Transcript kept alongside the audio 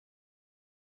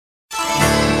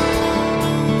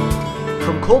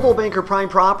Coldwell Banker Prime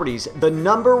Properties, the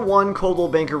 #1 Coldwell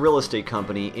Banker real estate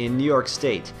company in New York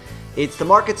State. It's the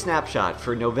market snapshot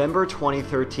for November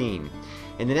 2013.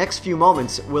 In the next few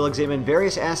moments, we'll examine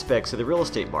various aspects of the real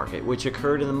estate market which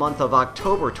occurred in the month of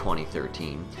October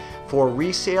 2013 for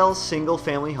resale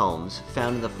single-family homes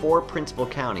found in the 4 principal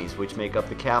counties which make up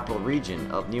the capital region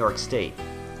of New York State.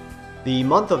 The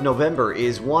month of November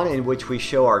is one in which we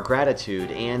show our gratitude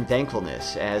and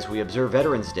thankfulness as we observe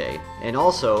Veterans Day, and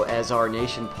also as our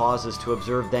nation pauses to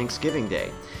observe Thanksgiving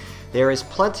Day. There is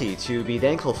plenty to be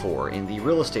thankful for in the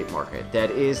real estate market that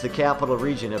is the capital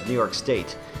region of New York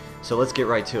State, so let's get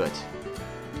right to it.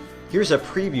 Here's a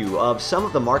preview of some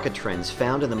of the market trends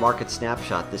found in the market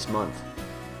snapshot this month.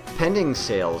 Pending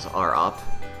sales are up.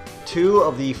 2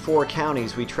 of the 4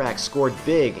 counties we track scored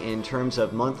big in terms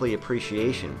of monthly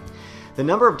appreciation. The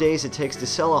number of days it takes to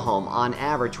sell a home on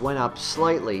average went up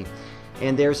slightly,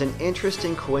 and there's an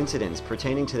interesting coincidence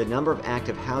pertaining to the number of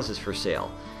active houses for sale.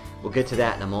 We'll get to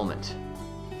that in a moment.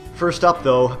 First up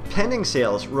though, pending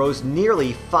sales rose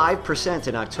nearly 5%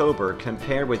 in October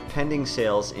compared with pending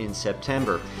sales in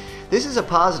September. This is a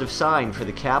positive sign for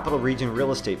the capital region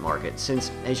real estate market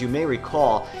since, as you may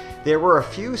recall, there were a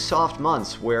few soft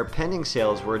months where pending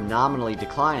sales were nominally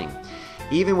declining.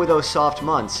 Even with those soft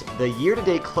months, the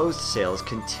year-to-date closed sales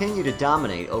continue to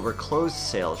dominate over closed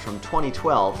sales from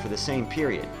 2012 for the same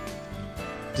period.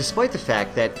 Despite the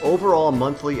fact that overall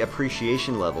monthly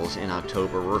appreciation levels in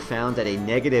October were found at a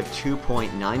negative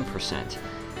 2.9%,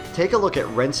 take a look at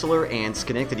Rensselaer and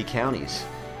Schenectady counties,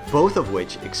 both of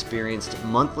which experienced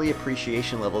monthly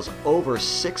appreciation levels over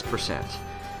 6%.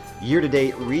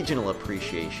 Year-to-date regional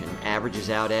appreciation averages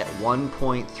out at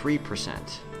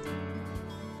 1.3%.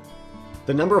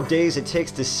 The number of days it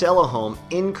takes to sell a home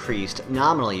increased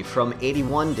nominally from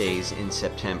 81 days in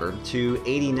September to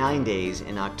 89 days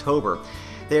in October.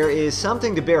 There is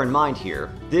something to bear in mind here.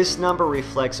 This number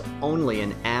reflects only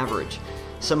an average.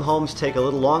 Some homes take a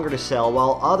little longer to sell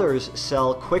while others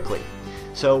sell quickly.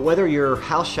 So whether you're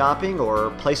house shopping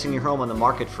or placing your home on the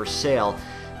market for sale,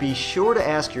 be sure to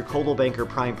ask your Coldwell Banker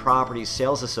Prime Properties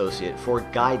sales associate for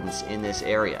guidance in this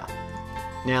area.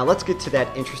 Now let's get to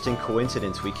that interesting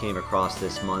coincidence we came across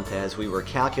this month as we were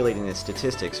calculating the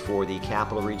statistics for the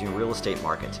capital region real estate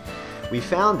market. We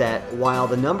found that while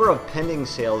the number of pending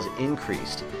sales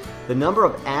increased, the number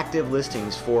of active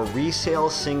listings for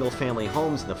resale single-family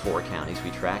homes in the 4 counties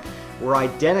we track were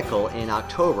identical in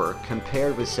October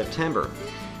compared with September.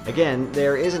 Again,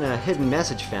 there isn't a hidden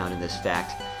message found in this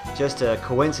fact, just a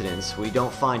coincidence we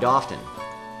don't find often.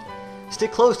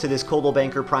 Stick close to this Coldwell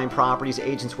Banker Prime Properties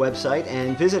agent's website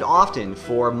and visit often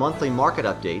for monthly market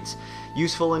updates,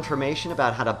 useful information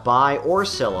about how to buy or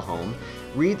sell a home,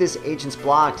 read this agent's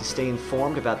blog to stay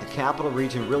informed about the capital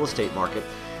region real estate market,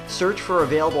 search for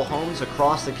available homes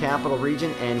across the capital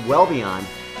region and well beyond,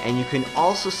 and you can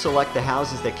also select the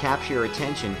houses that capture your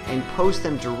attention and post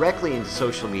them directly into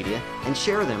social media and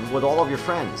share them with all of your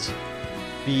friends.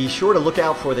 Be sure to look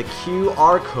out for the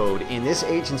QR code in this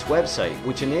agent's website,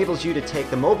 which enables you to take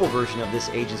the mobile version of this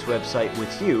agent's website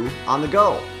with you on the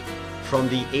go. From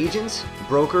the agents,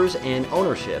 brokers, and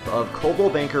ownership of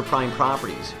Coldwell Banker Prime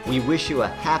Properties, we wish you a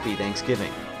happy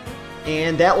Thanksgiving.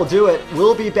 And that will do it.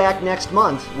 We'll be back next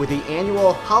month with the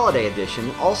annual holiday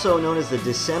edition, also known as the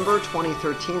December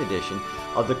 2013 edition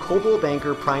of the Coldwell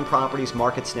Banker Prime Properties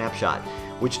Market Snapshot,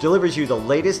 which delivers you the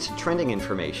latest trending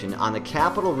information on the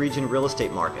capital region real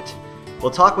estate market. We'll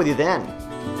talk with you then.